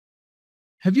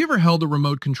Have you ever held a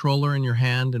remote controller in your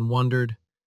hand and wondered,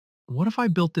 what if I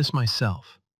built this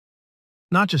myself?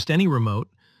 Not just any remote,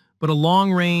 but a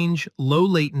long-range,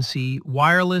 low-latency,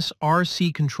 wireless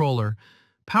RC controller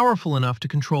powerful enough to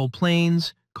control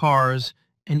planes, cars,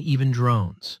 and even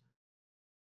drones.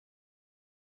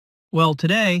 Well,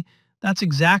 today, that's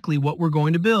exactly what we're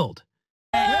going to build.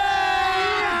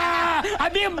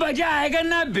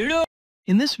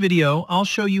 In this video, I'll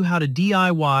show you how to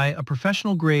DIY a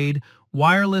professional-grade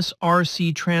wireless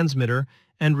RC transmitter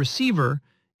and receiver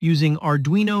using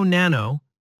Arduino Nano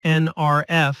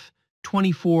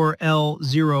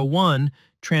NRF24L01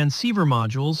 transceiver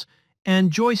modules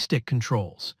and joystick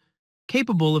controls,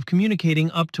 capable of communicating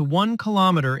up to 1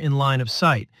 kilometer in line of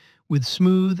sight with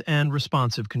smooth and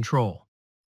responsive control.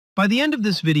 By the end of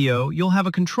this video, you'll have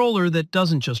a controller that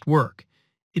doesn't just work.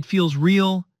 It feels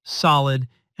real, solid,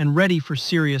 and ready for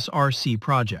serious RC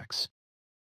projects.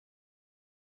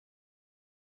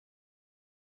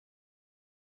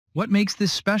 What makes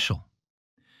this special?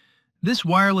 This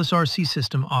wireless RC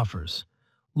system offers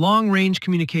long-range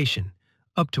communication,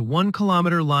 up to 1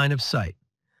 kilometer line of sight,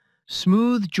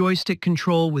 smooth joystick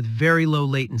control with very low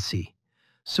latency,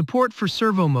 support for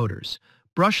servo motors,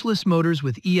 brushless motors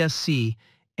with ESC,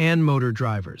 and motor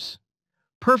drivers.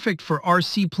 Perfect for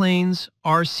RC planes,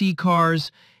 RC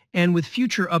cars, and with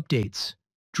future updates,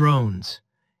 drones.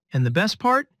 And the best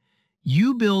part?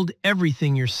 You build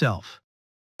everything yourself.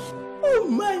 Oh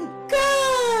my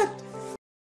God!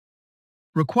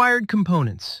 Required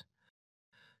components.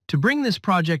 To bring this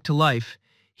project to life,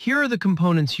 here are the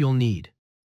components you'll need.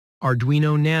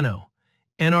 Arduino Nano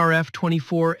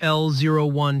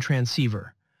NRF24L01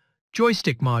 transceiver,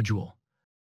 joystick module,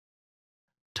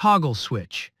 toggle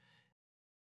switch,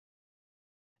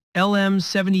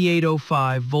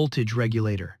 LM7805 voltage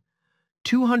regulator,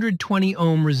 220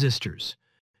 ohm resistors,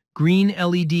 green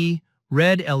LED,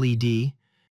 red LED,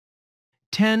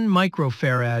 10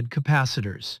 microfarad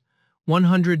capacitors,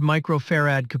 100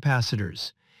 microfarad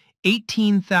capacitors,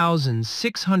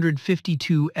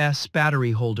 18,652 S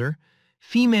battery holder,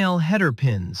 female header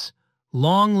pins,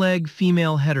 long leg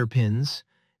female header pins,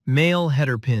 male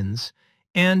header pins,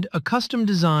 and a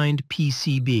custom-designed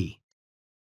PCB.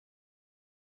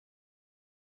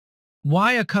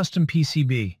 Why a custom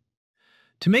PCB?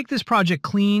 To make this project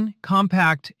clean,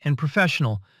 compact, and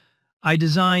professional, I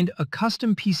designed a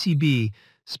custom PCB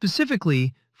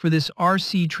specifically for this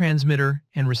RC transmitter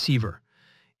and receiver.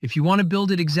 If you want to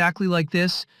build it exactly like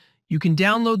this, you can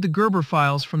download the Gerber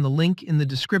files from the link in the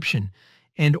description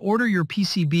and order your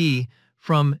PCB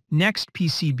from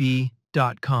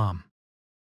NextPCB.com.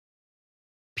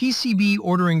 PCB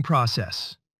ordering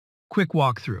process. Quick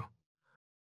walkthrough.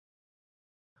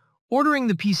 Ordering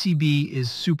the PCB is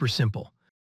super simple.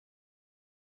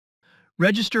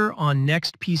 Register on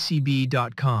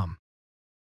NextPCB.com.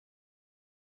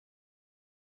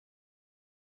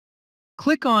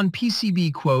 Click on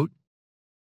PCB quote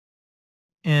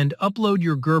and upload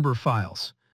your Gerber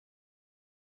files.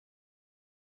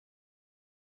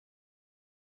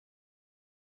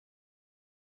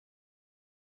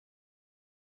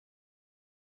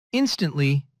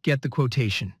 Instantly get the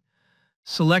quotation.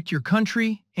 Select your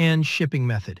country and shipping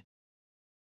method.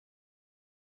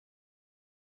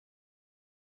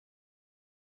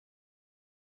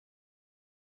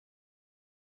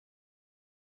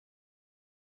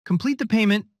 Complete the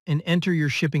payment and enter your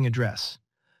shipping address.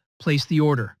 Place the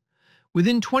order.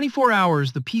 Within 24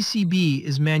 hours, the PCB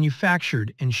is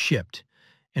manufactured and shipped.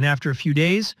 And after a few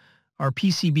days, our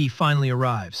PCB finally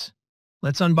arrives.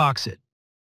 Let's unbox it.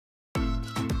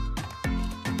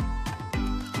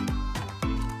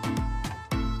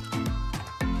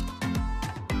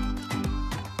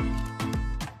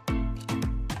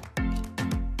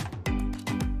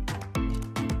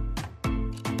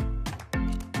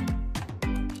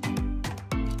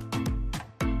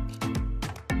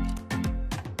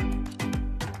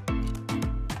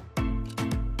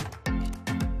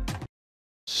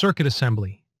 Circuit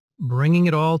assembly, bringing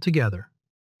it all together.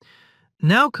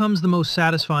 Now comes the most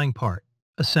satisfying part,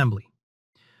 assembly.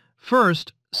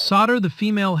 First, solder the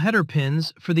female header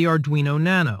pins for the Arduino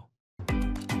Nano.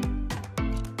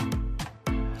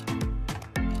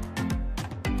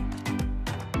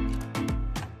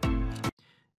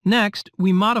 Next,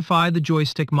 we modify the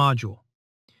joystick module.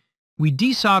 We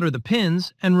desolder the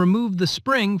pins and remove the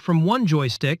spring from one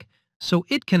joystick so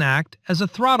it can act as a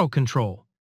throttle control,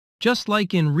 just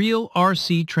like in real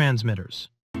RC transmitters.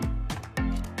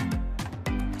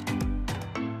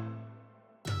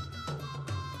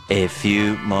 A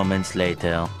few moments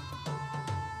later.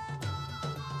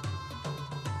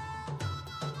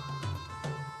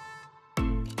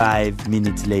 Five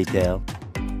minutes later.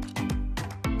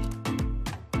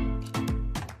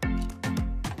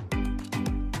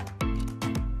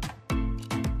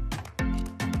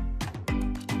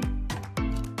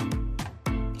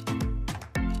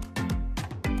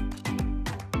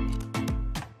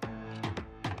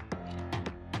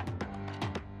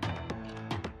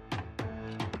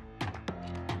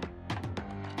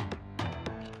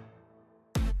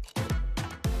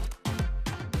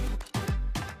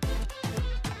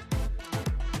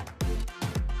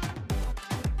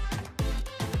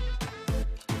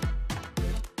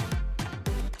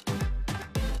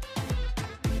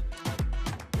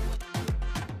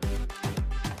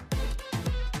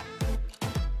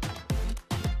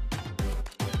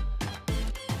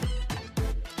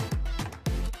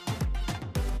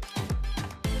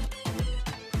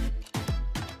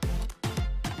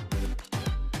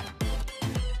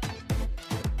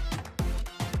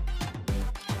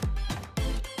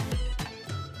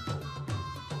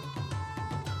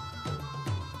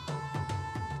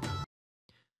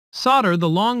 Solder the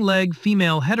long leg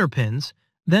female header pins,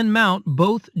 then mount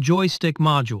both joystick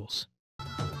modules.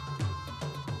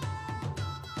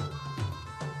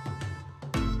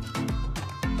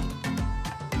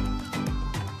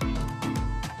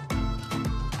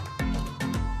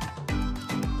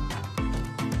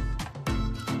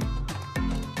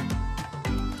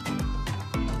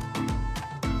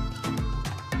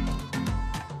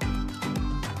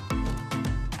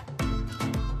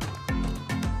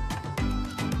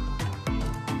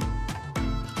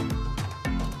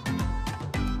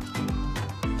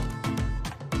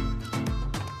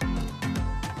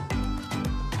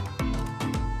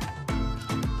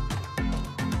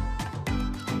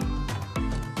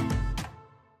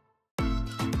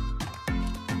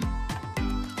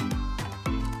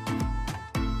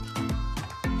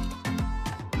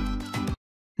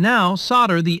 Now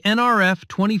solder the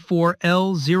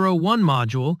NRF24L01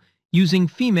 module using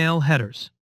female headers.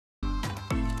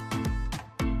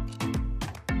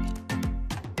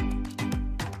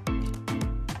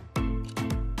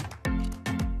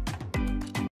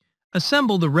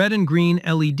 Assemble the red and green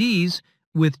LEDs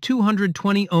with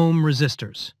 220 ohm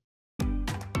resistors.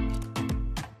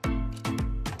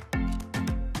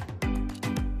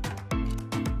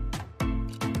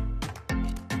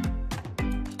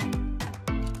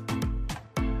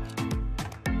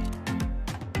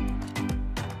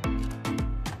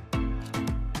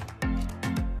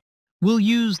 We'll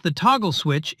use the toggle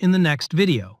switch in the next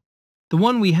video. The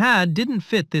one we had didn't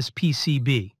fit this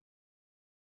PCB.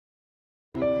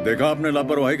 देखा आपने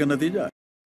लापरवाही का नतीजा?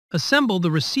 Assemble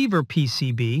the receiver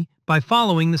PCB by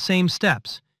following the same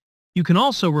steps. You can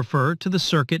also refer to the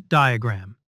circuit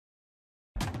diagram.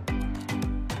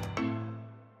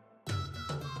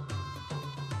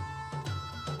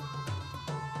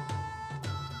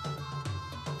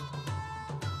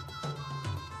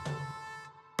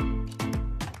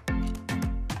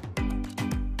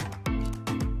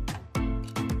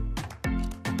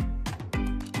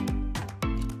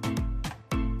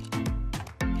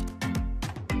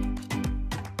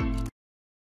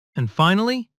 And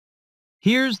finally,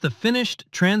 here's the finished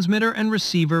transmitter and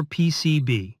receiver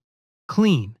PCB.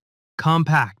 Clean,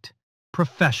 compact,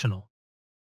 professional.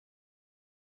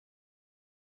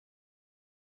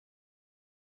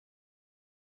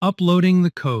 Uploading the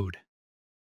code.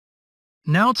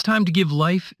 Now it's time to give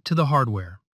life to the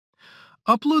hardware.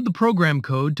 Upload the program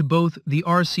code to both the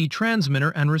RC transmitter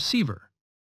and receiver.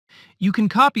 You can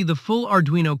copy the full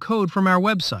Arduino code from our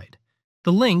website.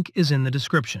 The link is in the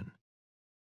description.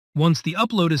 Once the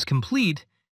upload is complete,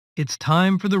 it's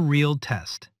time for the real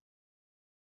test.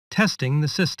 Testing the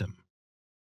system.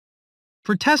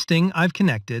 For testing, I've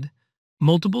connected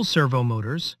multiple servo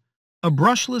motors, a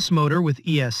brushless motor with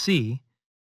ESC.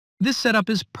 This setup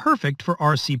is perfect for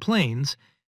RC planes,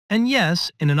 and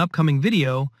yes, in an upcoming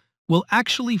video, we'll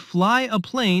actually fly a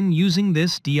plane using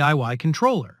this DIY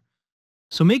controller.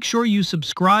 So make sure you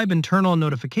subscribe and turn on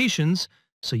notifications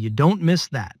so you don't miss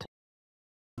that.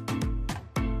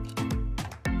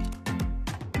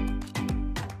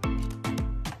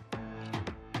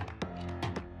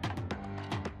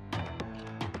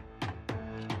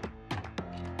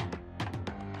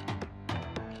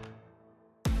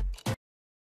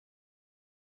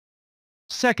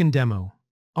 Second demo,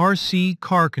 RC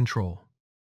car control.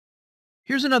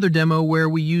 Here's another demo where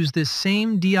we use this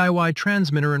same DIY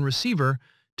transmitter and receiver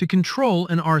to control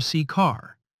an RC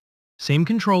car. Same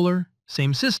controller,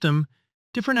 same system,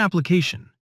 different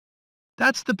application.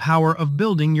 That's the power of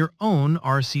building your own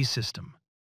RC system.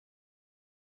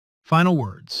 Final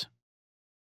words.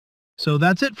 So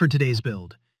that's it for today's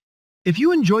build. If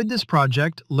you enjoyed this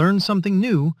project, learned something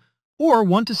new, or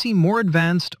want to see more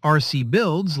advanced RC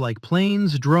builds like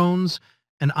planes, drones,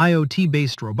 and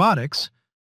IoT-based robotics,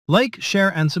 like, share,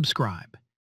 and subscribe.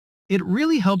 It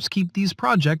really helps keep these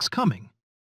projects coming.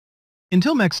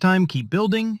 Until next time, keep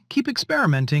building, keep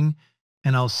experimenting,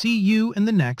 and I'll see you in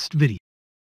the next video.